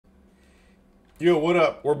Yo, what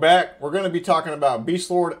up? We're back. We're going to be talking about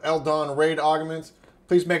Beastlord LDoN raid augments.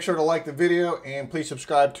 Please make sure to like the video and please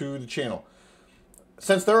subscribe to the channel.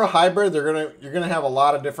 Since they're a hybrid, you're gonna have a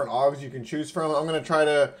lot of different augs you can choose from. I'm gonna try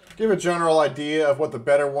to give a general idea of what the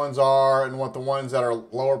better ones are and what the ones that are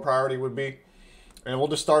lower priority would be. And we'll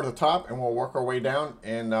just start at the top and we'll work our way down.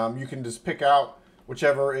 And you can just pick out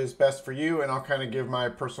whichever is best for you, and I'll kind of give my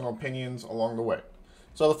personal opinions along the way.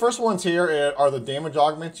 So the first ones here are the damage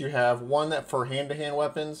augments. You have one that for hand-to-hand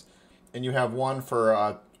weapons, and you have one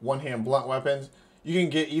for one-hand blunt weapons. You can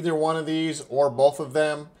get either one of these or both of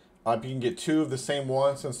them. You can get two of the same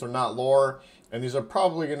one since they're not lore, and these are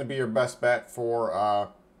probably going to be your best bet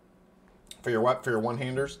for your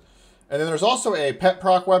one-handers. And then there's also a pet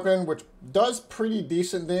proc weapon, which does pretty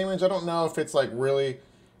decent damage. I don't know if it's like really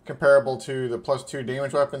comparable to the +2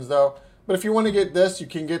 damage weapons though. But if you want to get this, you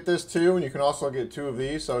can get this too, and you can also get two of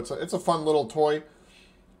these. So it's a fun little toy.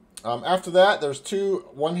 After that, there's two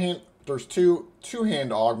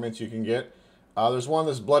two-hand augments you can get. There's one,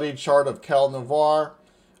 this Bloodied Shard of Kel Navarre.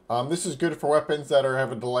 This is good for weapons that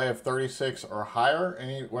have a delay of 36 or higher.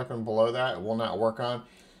 Any weapon below that it will not work on.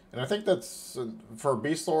 And I think that's, for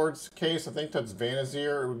Beastlord's case, I think that's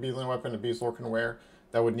Vanazir. It would be the only weapon a Beastlord can wear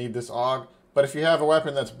that would need this aug. But if you have a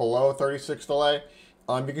weapon that's below 36 delay,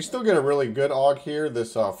 you can still get a really good aug here,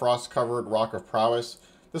 this Frost-Covered Rock of Prowess.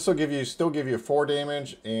 This will still give you 4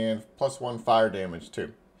 damage and +1 fire damage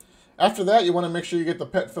too. After that, you want to make sure you get the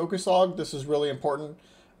Pet Focus aug. This is really important.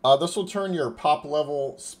 This will turn your pop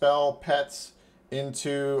level spell pets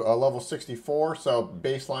into a level 64. So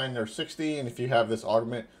baseline they're 60, and if you have this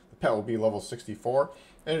augment, the pet will be level 64.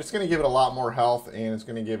 And it's going to give it a lot more health, and it's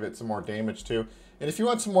going to give it some more damage too. And if you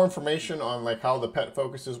want some more information on like how the pet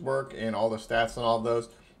focuses work and all the stats and all of those,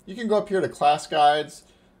 you can go up here to class guides,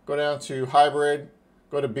 go down to hybrid,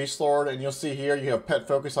 go to Beastlord, and you'll see here you have pet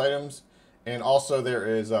focus items, and also there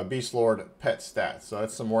is Beastlord pet stats. So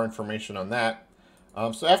that's some more information on that.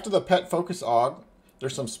 So after the pet focus aug,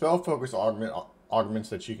 there's some spell focus augments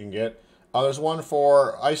that you can get. There's one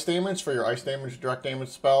for ice damage, for your ice damage, direct damage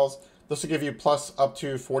spells. This will give you plus up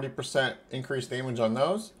to 40% increased damage on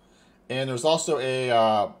those. And there's also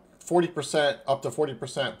a 40% up to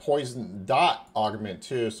 40% poison dot augment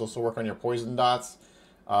too. So this will work on your poison dots.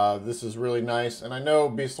 This is really nice. And I know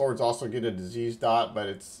Beastlords also get a disease dot, but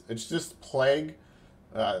it's just plague.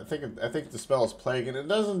 I think the spell is plague, and it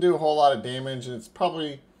doesn't do a whole lot of damage, and it's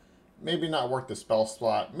probably maybe not worth the spell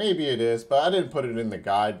slot. Maybe it is, but I didn't put it in the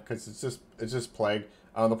guide because it's just plague.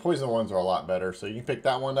 The poison ones are a lot better, so you can pick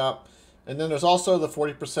that one up. And then there's also the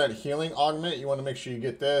 40% healing augment. You want to make sure you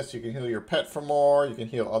get this. You can heal your pet for more. You can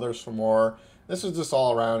heal others for more. This is just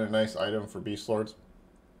all around a nice item for Beastlords.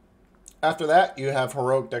 After that, you have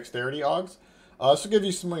heroic dexterity augs. This will give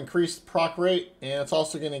you some increased proc rate, and it's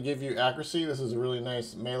also going to give you accuracy. This is a really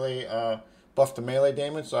nice melee buff to melee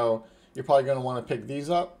damage, so you're probably going to want to pick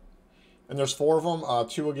these up. And there's 4 of them.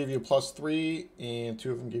 2 will give you +3, and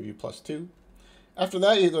 2 of them give you +2. After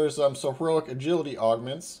that, there's some heroic agility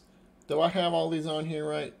augments. Do I have all these on here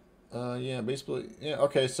right? Yeah, basically. Yeah,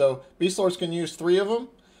 okay, so Beastlords can use 3 of them.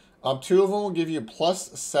 2 of them will give you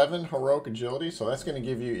 +7 heroic agility, so that's going to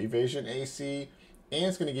give you evasion AC, and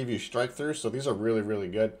it's going to give you strike through, so these are really, really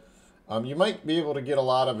good. You might be able to get a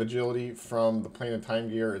lot of agility from the Plane of Time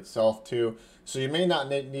gear itself too, so you may not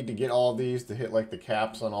need to get all of these to hit like the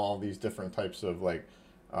caps on all of these different types of like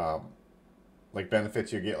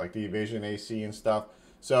benefits you get, like the evasion AC and stuff.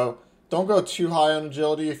 So don't go too high on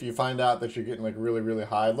agility. If you find out that you're getting like really, really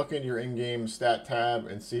high, look in your in-game stat tab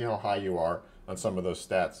and see how high you are on some of those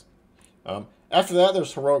stats. After that,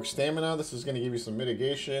 there's heroic stamina. This is going to give you some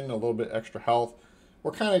mitigation, a little bit extra health.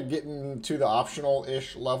 We're kind of getting to the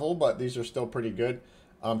optional-ish level, but these are still pretty good.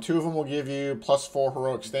 2 of them will give you +4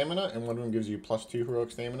 heroic stamina, and 1 of them gives you +2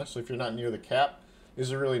 heroic stamina. So if you're not near the cap,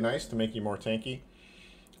 these are really nice to make you more tanky.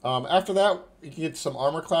 After that, you can get some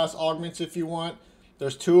armor class augments if you want.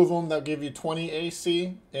 There's 2 of them that give you 20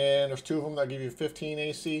 AC, and there's 2 of them that give you 15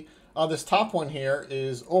 AC. This top one here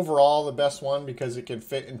is overall the best one because it can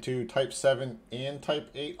fit into Type 7 and Type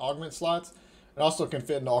 8 augment slots. It also can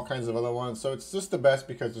fit into all kinds of other ones, so it's just the best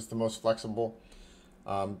because it's the most flexible.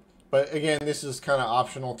 But again, this is kind of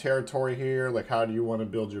optional territory here, like how do you want to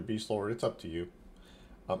build your Beastlord? It's up to you.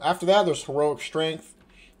 After that, there's heroic strength,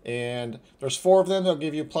 and there's 4 of them that'll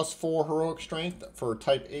give you +4 heroic strength for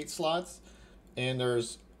Type 8 slots, and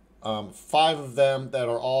there's 5 of them that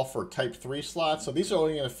are all for Type 3 slots. So these are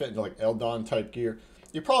only going to fit into like LDoN type gear.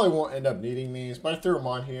 You probably won't end up needing these, but I threw them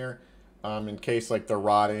on here in case like they're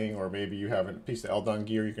rotting, or maybe you have a piece of LDoN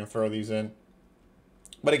gear you can throw these in.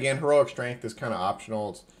 But again, heroic strength is kind of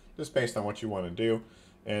optional. It's just based on what you want to do.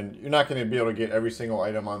 And you're not going to be able to get every single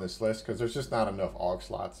item on this list because there's just not enough AUG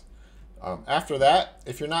slots. After that,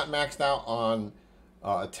 if you're not maxed out on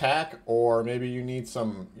attack, or maybe you need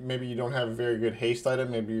some, maybe you don't have a very good haste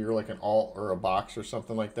item, maybe you're like an alt or a box or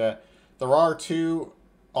something like that, there are 2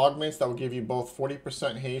 augments that will give you both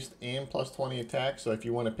 40% haste and plus 20 attack. So if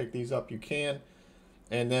you want to pick these up, you can.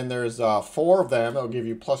 And then there's 4 of them that will give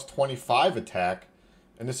you plus 25 attack.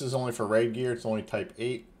 And this is only for raid gear. It's only type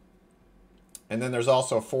 8. And then there's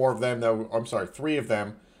also 4 of them that, I'm sorry, 3 of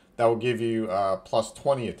them that will give you plus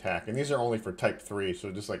 20 attack. And these are only for type 3,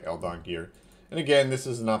 so just like LDoN gear. And again, this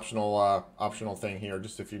is an optional thing here,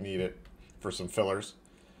 just if you need it for some fillers.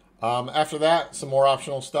 After that, some more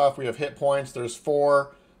optional stuff. We have hit points. There's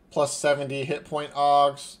 4 plus 70 hit point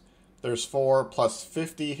AUGs. There's 4 plus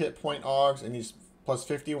 50 hit point AUGs, and these plus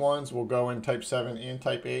 50 ones will go in type 7 and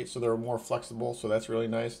type 8, so they're more flexible, so that's really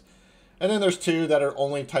nice. And then there's 2 that are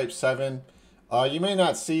only type 7. You may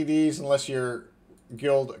not see these unless you're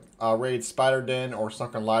Guild Raid Spider Den or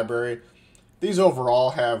Sunken Library. These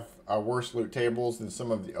overall have worse loot tables than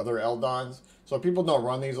some of the other LDoNs. So people don't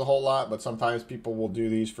run these a whole lot, but sometimes people will do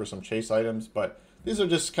these for some chase items. But these are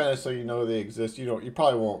just kind of so you know they exist. You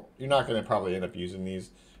probably won't, you're not going to probably end up using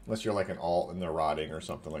these unless you're like an alt and they're rotting or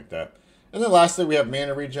something like that. And then lastly, we have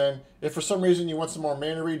mana regen. If for some reason you want some more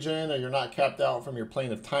mana regen or you're not capped out from your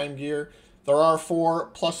Plane of Time gear, there are 4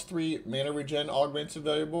 plus 3 mana regen augments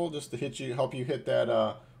available just to help you hit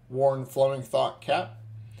that Worn Flowing Thought cap.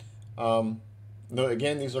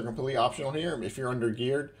 Again, these are completely optional here. If you're under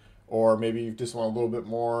geared, or maybe you just want a little bit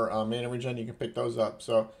more mana regen, you can pick those up.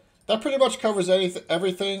 So that pretty much covers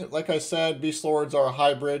everything. Like I said, Beastlords are a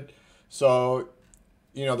hybrid, so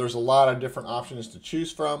there's a lot of different options to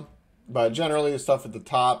choose from. But generally, the stuff at the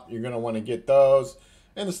top, you're going to want to get those,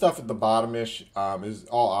 and the stuff at the bottom-ish is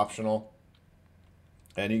all optional.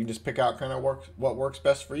 And you can just pick out kind of what works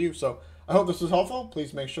best for you. So I hope this was helpful.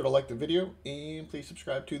 Please make sure to like the video and please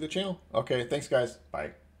subscribe to the channel. Okay, thanks guys.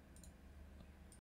 Bye.